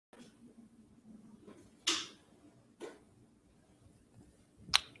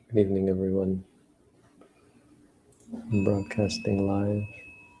Good evening, everyone. I'm broadcasting live.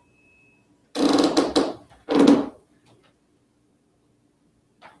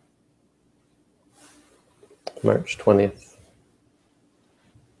 March 20th.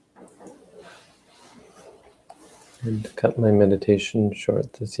 And to cut my meditation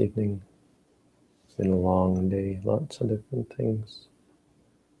short this evening. It's been a long day, lots of different things.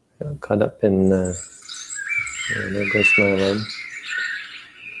 I got caught up in, there goes my alarm.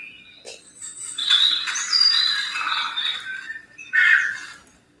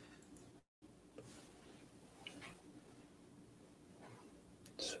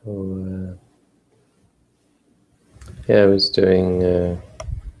 So, I was doing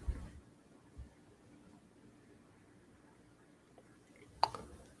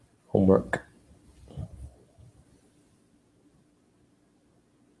homework.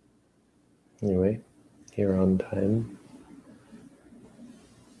 Anyway, here on time.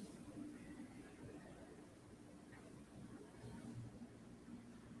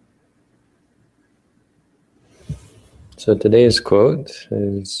 So today's quote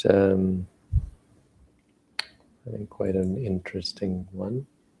is, I think, quite an interesting one.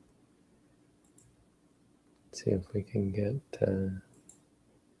 Let's see if we can get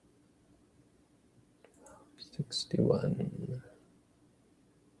 61.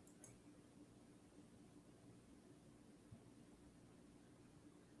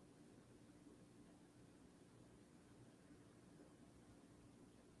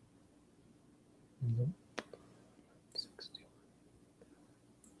 Nope.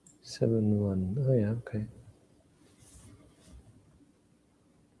 71. Oh yeah, okay.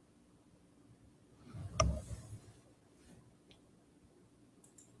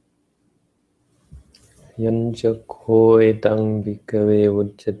 Yanja koedang bhikkhave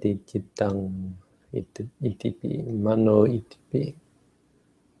uccati cittang itipi mano itipi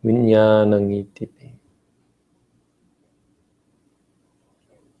viññānaṃ itipi.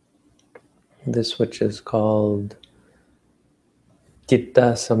 This which is called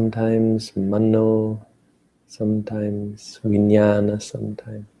citta sometimes, mano sometimes, viññāna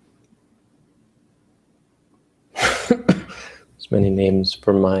sometimes. There's many names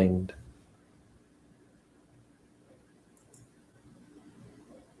for mind.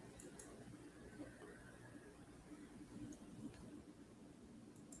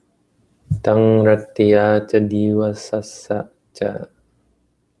 Tang rattiya ca divasassa ca.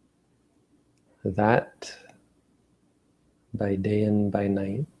 That by day and by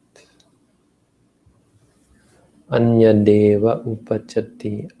night. Anya deva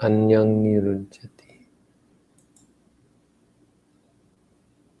upachati anyang nirujjati.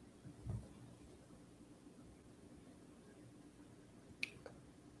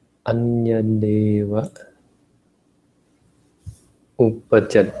 Anya deva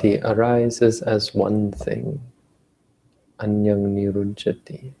upachati arises as one thing. Anyang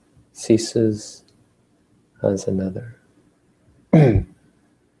nirujjati ceases as another.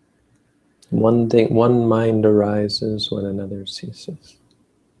 One thing, one mind arises when another ceases.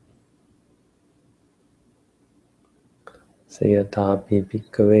 Sayatapi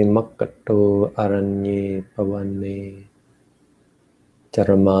bhikkhave makkato aranye pavane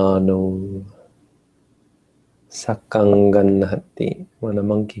charamano sakanganhati. When a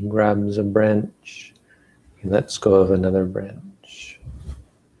monkey grabs a branch, he lets go of another branch.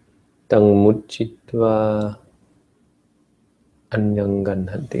 Tang muchitva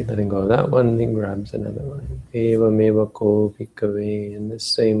anyanganhati. Letting go of that one, he grabs another one. Eva meva ko bhikkhave. In the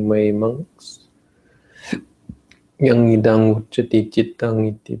same way, monks. Yang idang uccati cittang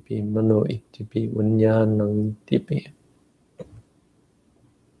itipi mano itipi viññānaṃ itipi.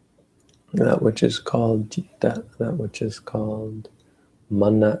 That which is called citta, that which is called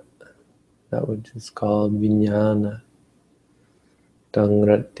mana, that which is called viññāna. Tang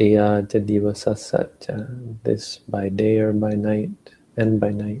rattiya ca divasassa. This by day or by night, and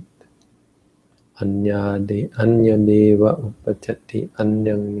by night. Anya deva upachati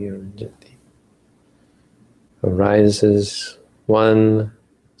anyang nirujjati. Arises one,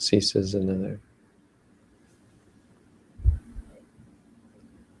 ceases another.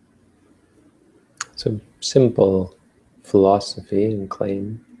 It's a simple philosophy and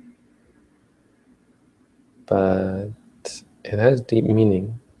claim, but it has deep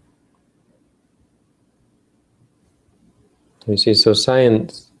meaning. You see, so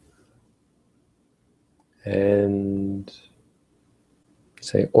science and,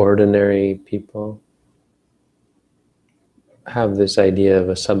 say, ordinary people have this idea of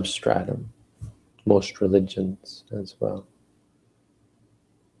a substratum, most religions as well.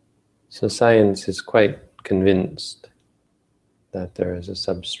 So science is quite convinced that there is a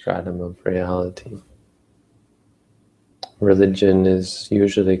substratum of reality. Religion is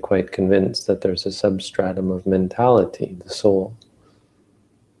usually quite convinced that there's a substratum of mentality, the soul,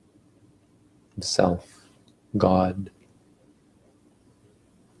 the self, God.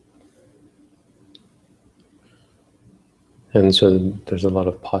 And so there's a lot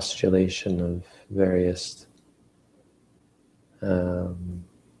of postulation of various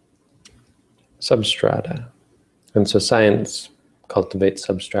substrata. And so science cultivates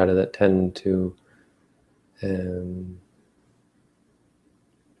substrata that tend to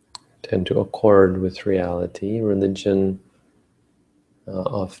accord with reality. Religion,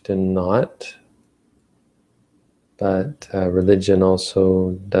 often not. But religion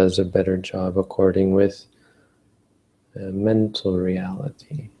also does a better job according with mental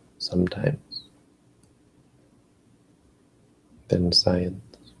reality sometimes than science.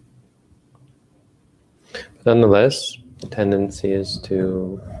 But nonetheless, the tendency is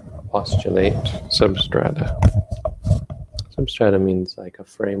to postulate substrata. Substrata means like a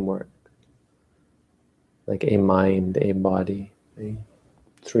framework, like a mind, a body, a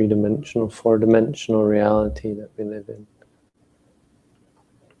three-dimensional, four-dimensional reality that we live in.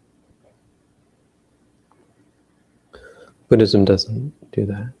 Buddhism doesn't do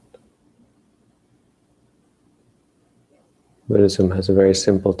that. Buddhism has a very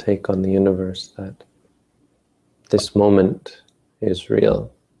simple take on the universe, that this moment is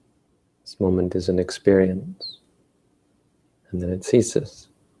real. This moment is an experience. And then it ceases.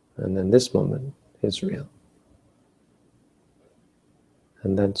 And then this moment is real.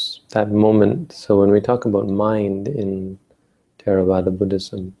 And that's that moment. So when we talk about mind in Theravada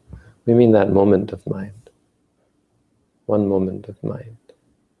Buddhism, we mean that moment of mind. One moment of mind.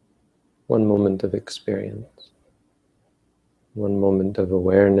 One moment of experience. One moment of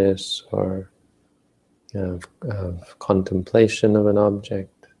awareness or of contemplation of an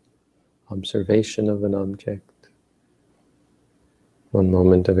object, observation of an object. One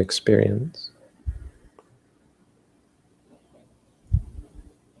moment of experience.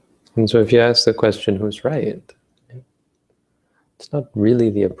 And so if you ask the question, who's right? It's not really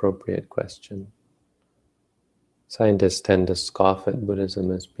the appropriate question. Scientists tend to scoff at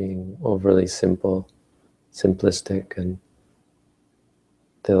Buddhism as being overly simple, simplistic, and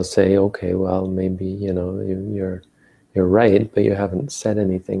they'll say, okay, well, maybe, you're right, but you haven't said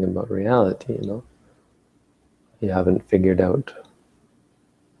anything about reality, You haven't figured out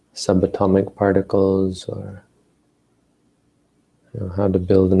subatomic particles or how to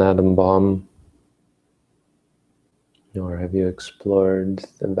build an atom bomb, nor have you explored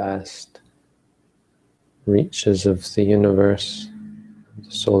the vast reaches of the universe,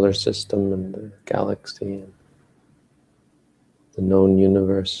 the solar system and the galaxy and the known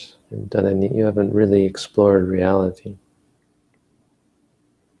universe. You haven't really explored reality.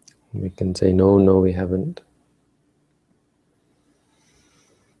 We can say, no, we haven't.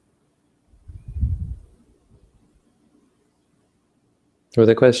 Or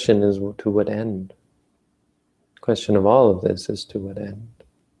the question is, to what end? The question of all of this is, to what end?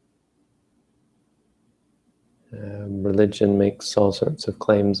 Religion makes all sorts of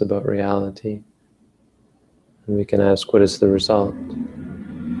claims about reality. And we can ask, what is the result?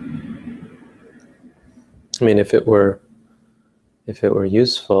 I mean, if it were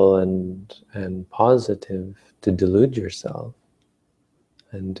useful and positive to delude yourself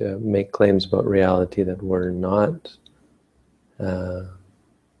and make claims about reality that were not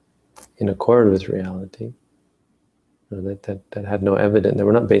in accord with reality, that had no evidence, that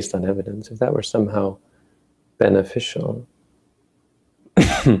were not based on evidence, if that were somehow beneficial,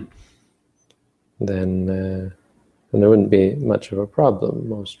 then there wouldn't be much of a problem.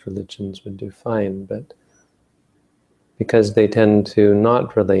 Most religions would do fine, but because they tend to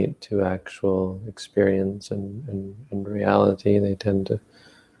not relate to actual experience and reality, they tend to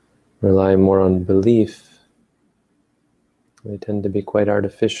rely more on belief. They tend to be quite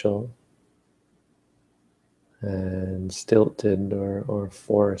artificial and stilted or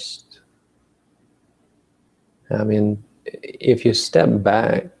forced. I mean, if you step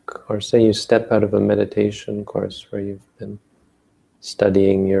back, or say you step out of a meditation course where you've been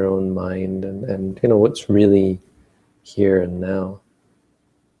studying your own mind and what's really here and now,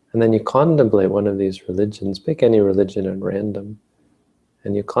 and then you contemplate one of these religions, pick any religion at random,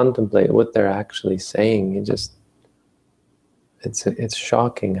 and you contemplate what they're actually saying, it's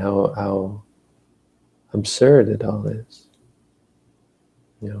shocking how absurd it all is.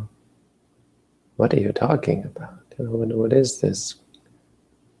 What are you talking about? What is this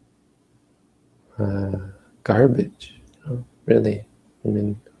garbage? Really, I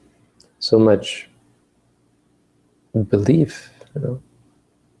mean, so much belief you know.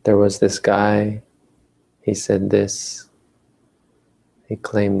 There was this guy, he said this, he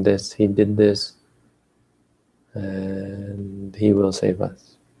claimed this, he did this, and he will save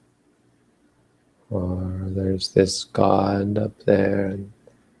us. Or there's this God up there, and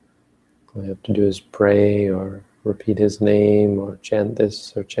all you have to do is pray or repeat his name or chant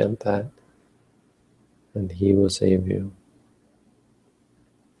this or chant that, and he will save you.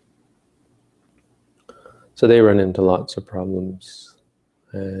 So they run into lots of problems,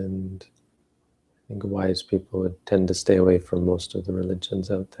 and I think wise people would tend to stay away from most of the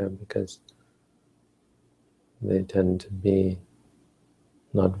religions out there because they tend to be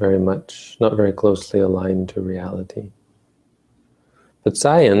not very closely aligned to reality. But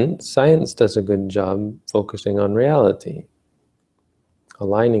science does a good job focusing on reality,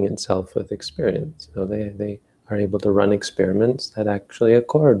 aligning itself with experience. So they are able to run experiments that actually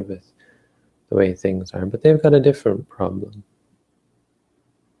accord with the way things are, but they've got a different problem.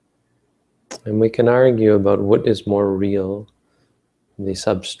 And we can argue about what is more real, the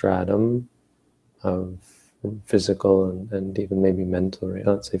substratum of physical and even maybe mental reality,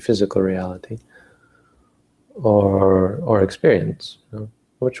 let's say physical reality, or experience. You know?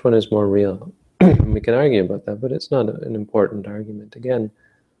 Which one is more real? We can argue about that, but it's not an important argument. Again,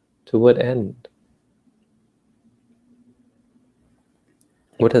 to what end?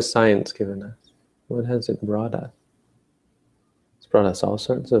 What has science given us? What has it brought us? It's brought us all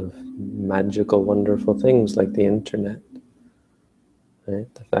sorts of magical, wonderful things like the internet.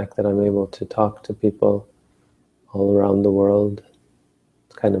 Right? The fact that I'm able to talk to people all around the world,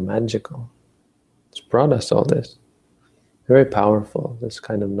 it's kind of magical. It's brought us all this. Very powerful, this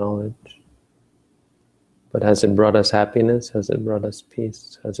kind of knowledge. But has it brought us happiness? Has it brought us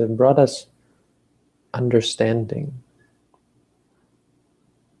peace? Has it brought us understanding?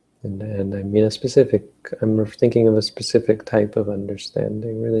 And I mean I'm thinking of a specific type of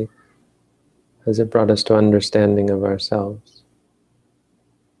understanding, really. Has it brought us to understanding of ourselves?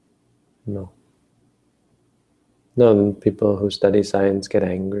 No. No, people who study science get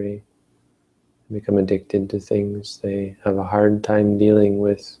angry, become addicted to things. They have a hard time dealing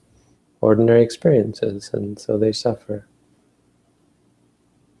with ordinary experiences, and so they suffer.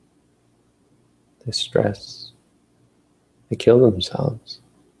 They stress. They kill themselves.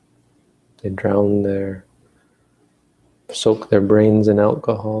 They soak their brains in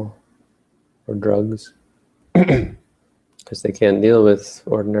alcohol or drugs because they can't deal with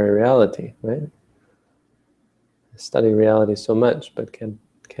ordinary reality, right? They study reality so much, but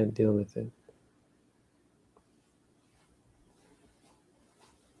can't deal with it.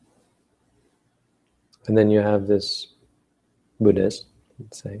 And then you have this Buddhist,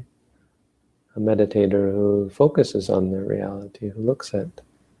 let's say, a meditator who focuses on their reality, who looks at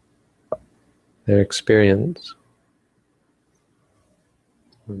their experience.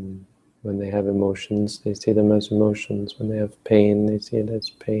 When they have emotions, they see them as emotions. When they have pain, they see it as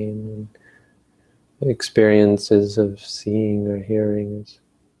pain. And experiences of seeing or hearing,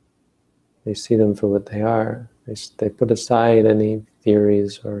 they see them for what they are. They put aside any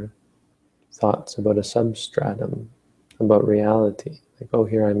theories or thoughts about a substratum, about reality. Like, oh,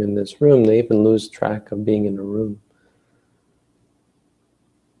 here I'm in this room. They even lose track of being in a room.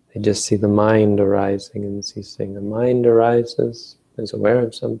 They just see the mind arising and ceasing. The mind arises, is aware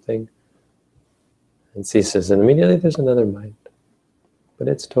of something, and ceases, and immediately there's another mind. But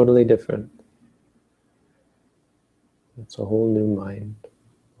it's totally different. It's a whole new mind,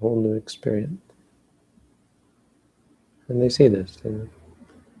 a whole new experience. And they see this.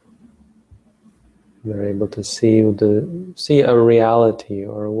 They're able to see a reality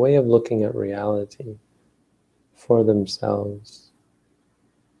or a way of looking at reality for themselves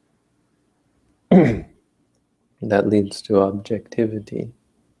that leads to objectivity.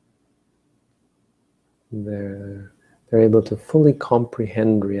 They're able to fully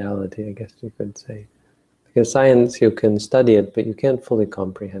comprehend reality, I guess you could say. Because science, you can study it, but you can't fully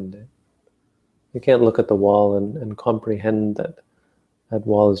comprehend it. You can't look at the wall and comprehend that that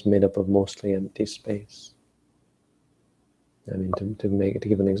wall is made up of mostly empty space. I mean, to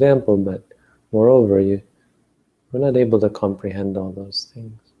give an example, but moreover, we're not able to comprehend all those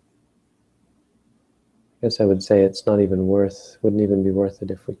things. I guess I would say wouldn't even be worth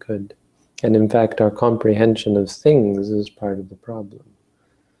it if we could. And in fact, our comprehension of things is part of the problem.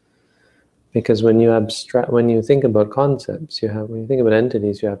 Because when you think about concepts, when you think about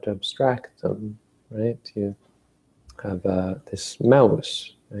entities, you have to abstract them, right? You have this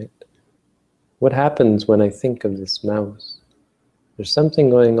mouse, right? What happens when I think of this mouse? There's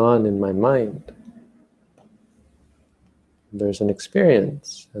something going on in my mind. There's an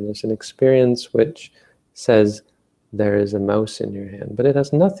experience, and there's an experience which says, there is a mouse in your hand, but it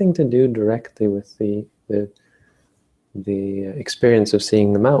has nothing to do directly with the experience of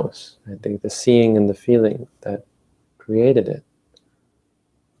seeing the mouse. I think the seeing and the feeling that created it,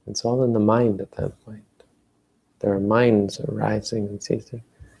 it's all in the mind at that point. There are minds arising and ceasing,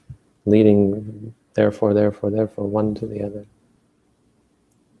 leading therefore, one to the other.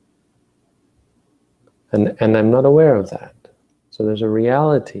 And I'm not aware of that. So there's a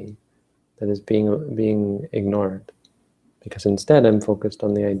reality that is being ignored, because instead I'm focused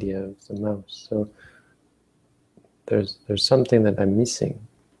on the idea of the mouse. So there's something that I'm missing.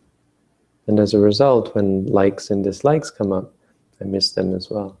 And as a result, when likes and dislikes come up, I miss them as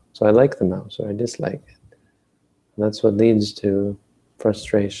well. So I like the mouse or I dislike it. And that's what leads to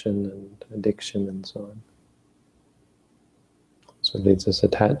frustration and addiction and so on. So it leads us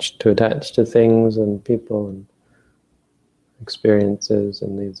attach to things and people and experiences,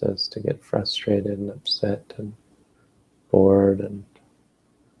 and leads us to get frustrated and upset and bored and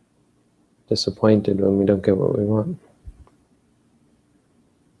disappointed when we don't get what we want.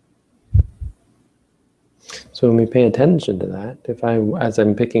 So when we pay attention to that, as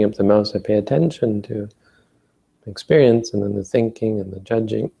I'm picking up the mouse, I pay attention to the experience and then the thinking and the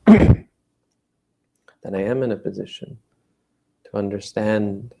judging, then I am in a position to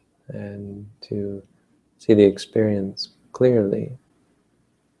understand and to see the experience clearly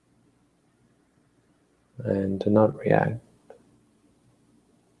and to not react,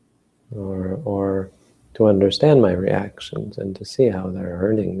 or to understand my reactions and to see how they're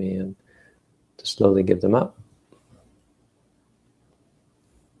hurting me and to slowly give them up.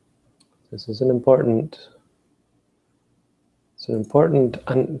 This is an important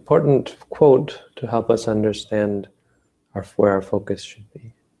quote to help us understand where our focus should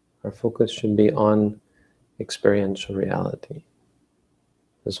be. Our focus should be on experiential reality.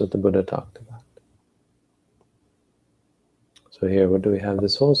 This is what the Buddha talked about. So here, what do we have?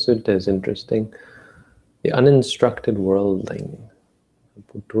 This whole sutta is interesting. The uninstructed worldling,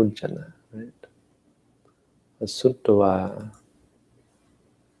 Putujana, right? Asuttva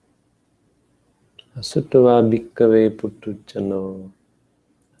bhikkave putujano,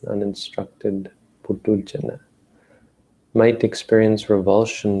 uninstructed putujana, might experience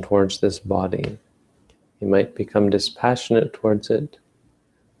revulsion towards this body. He might become dispassionate towards it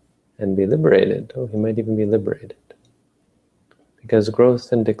and be liberated. Oh, he might even be liberated. Because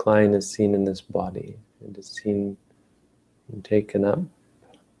growth and decline is seen in this body. It is seen and taken up.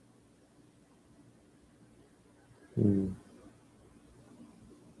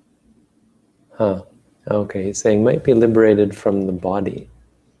 Okay, he's saying might be liberated from the body.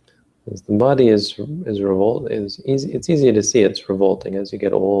 Because the body is easy. It's easy to see it's revolting as you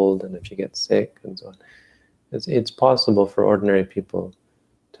get old and if you get sick and so on. It's possible for ordinary people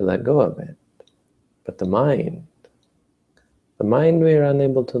to let go of it. But the mind we are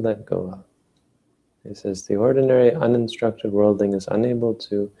unable to let go of. He says the ordinary uninstructed worldling is unable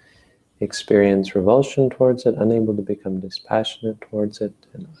to experience revulsion towards it, unable to become dispassionate towards it,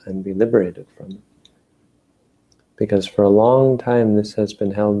 and be liberated from it. Because for a long time this has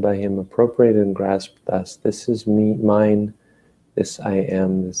been held by him, appropriated and grasped thus. This is me, mine, this I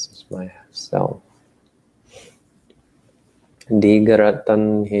am, this is myself.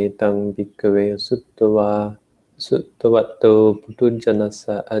 Digaratan hetang bhikkhave suttavato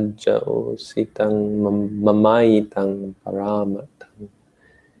putujanasa ajjao sitang mamayitang paramatang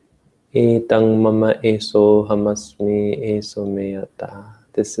etang mama eso hamasmi eso meyata.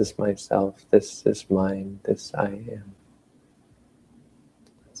 This is myself, this is mine, this I am.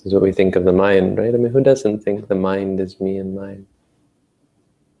 This is what we think of the mind, right? I mean, who doesn't think the mind is me and mine?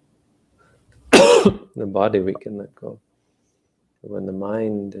 The body we can let go. But when the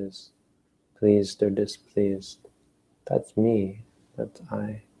mind is pleased or displeased, that's me, that's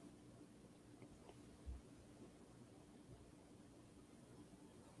I.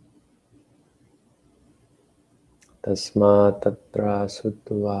 Tasma tatra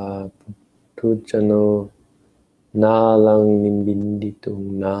suttva putujano nalang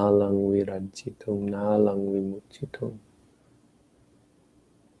nimbinditung, nalang virajitung, nalang vimuchitung.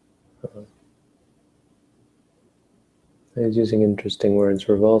 He's using interesting words.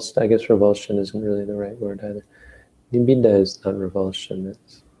 I guess revulsion isn't really the right word either. Nibbida is not revulsion.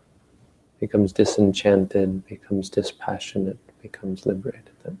 It becomes disenchanted, becomes dispassionate, becomes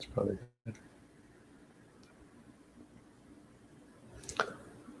liberated. That's probably better.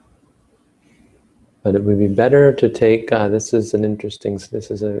 But it would be better to take, this is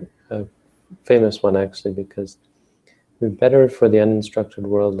a famous one actually, because it would be better for the uninstructed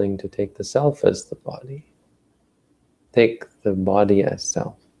worldling to take the self as the body. Take the body as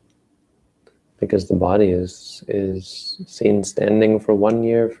self. because the body is seen standing for 1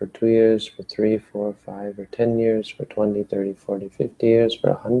 year, for 2 years, for 3, 4, 5, or 10 years, for 20, 30, 40, 50 years, for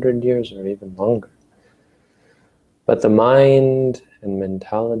 100 years, or even longer. But the mind and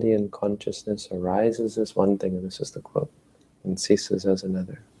mentality and consciousness arises as one thing, and this is the quote, and ceases as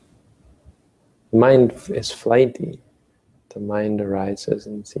another. The mind is flighty. The mind arises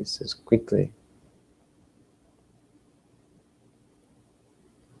and ceases quickly.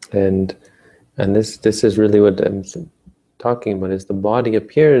 And this is really what I'm talking about, is the body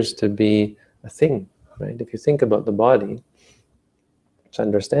appears to be a thing, right? If you think about the body, it's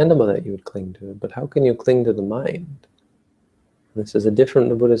understandable that you would cling to it, but how can you cling to the mind? This is the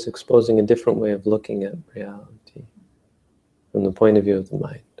Buddha is exposing a different way of looking at reality from the point of view of the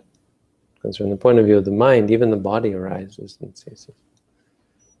mind. Because from the point of view of the mind, even the body arises and ceases.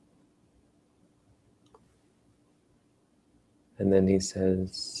 And then he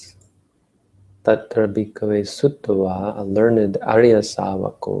says, Tatra bhikkhave suttava, a learned Arya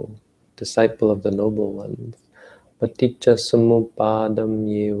Savako, disciple of the noble ones, paticca samuppadam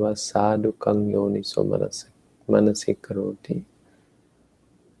yeva sadhukang yoniso manasi karoti.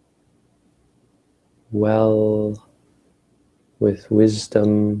 Well, with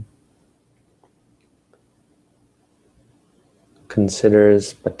wisdom,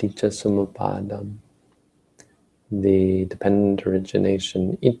 considers paticca samuppadam, the dependent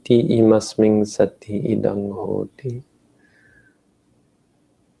origination, iti imasming sati idang hoti.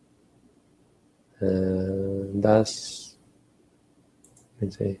 Thus,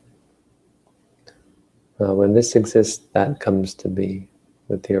 when this exists, that comes to be.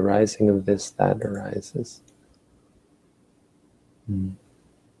 With the arising of this, that arises.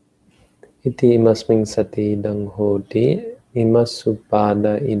 Iti imasming sati idang hoti,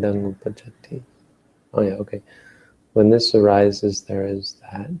 imasupada idang upajati. Oh yeah, okay. When this arises, there is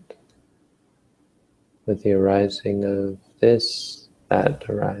that. With the arising of this, that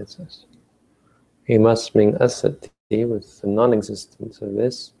arises. Imasming asati, with the non-existence of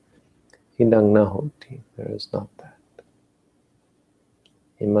this, idang nahoti, there is not that.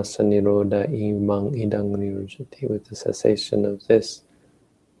 Imasa nirodha imang idang nirujati, with the cessation of this,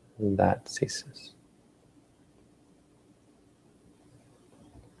 that ceases.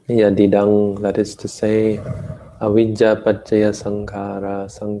 Yadidang, that is to say, avijja paccaya sankhara,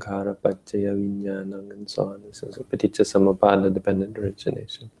 sankhara paccaya vijnanam, and so on. This is a paticca samuppada, dependent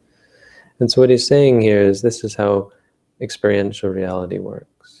origination. And so what he's saying here is this is how experiential reality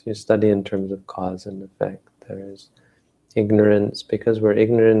works. You study in terms of cause and effect. There is ignorance. Because we're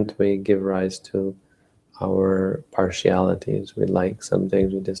ignorant, we give rise to our partialities. We like some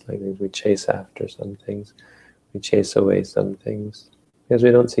things, we dislike things, we chase after some things, we chase away some things. Because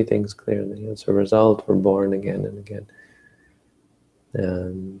we don't see things clearly. As a result, we're born again and again.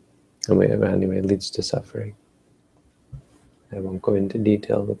 Anyway, it leads to suffering. I won't go into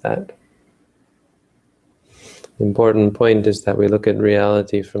detail with that. The important point is that we look at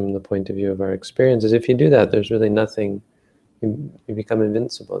reality from the point of view of our experiences. If you do that, there's really nothing, you become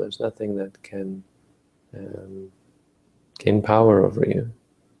invincible. There's nothing that can gain power over you.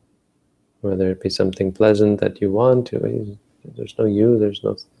 Whether it be something pleasant that you want to, there's no you, there's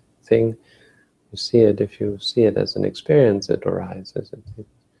no thing. You see it. If you see it as an experience, it arises. If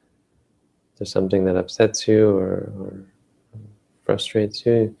there's something that upsets you or frustrates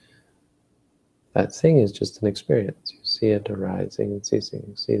you, that thing is just an experience. You see it arising and ceasing.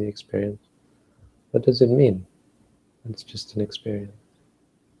 You see the experience. What does it mean? It's just an experience.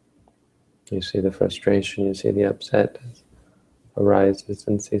 You see the frustration, you see the upset arises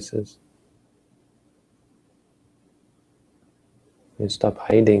and ceases. You stop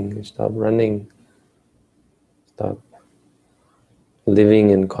hiding, you stop running, stop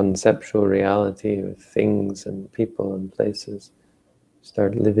living in conceptual reality with things and people and places.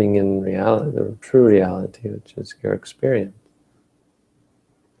 Start living in reality, the true reality, which is your experience.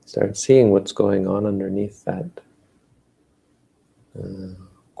 Start seeing what's going on underneath that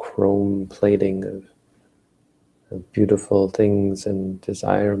chrome plating of beautiful things and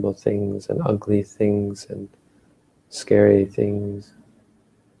desirable things and ugly things and scary things.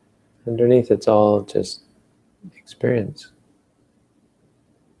 Underneath, it's all just experience.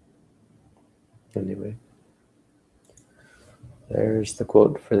 Anyway, there's the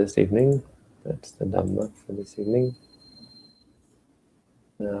quote for this evening. That's the Dhamma for this evening.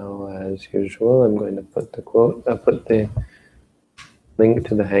 Now, as usual, I'm going to put the quote, I'll put the link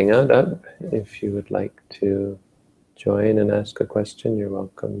to the Hangout up. If you would like to join and ask a question, you're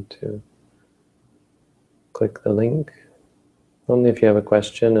welcome to click the link. Only if you have a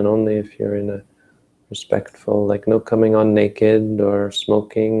question and only if you're in a respectful, like no coming on naked or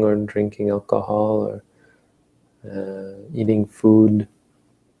smoking or drinking alcohol or eating food.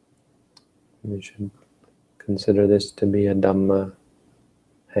 We should consider this to be a Dhamma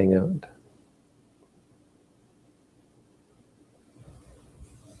hangout.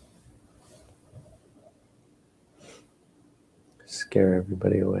 Scare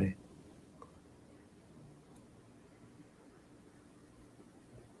everybody away.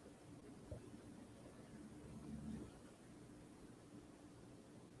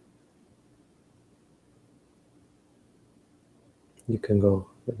 You can go,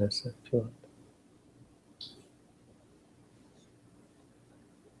 Vanessa, if you want.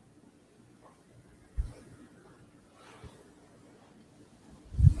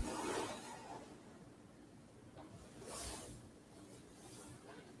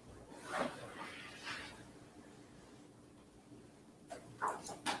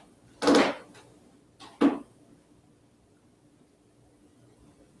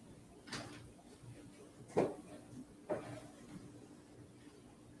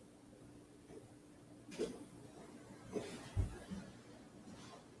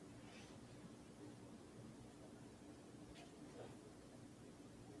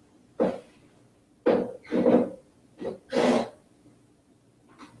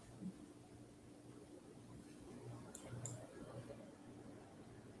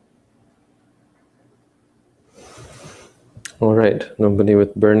 All right, nobody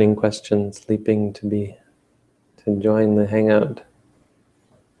with burning questions leaping to join the hangout.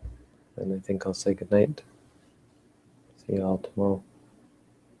 And I think I'll say goodnight. See you all tomorrow.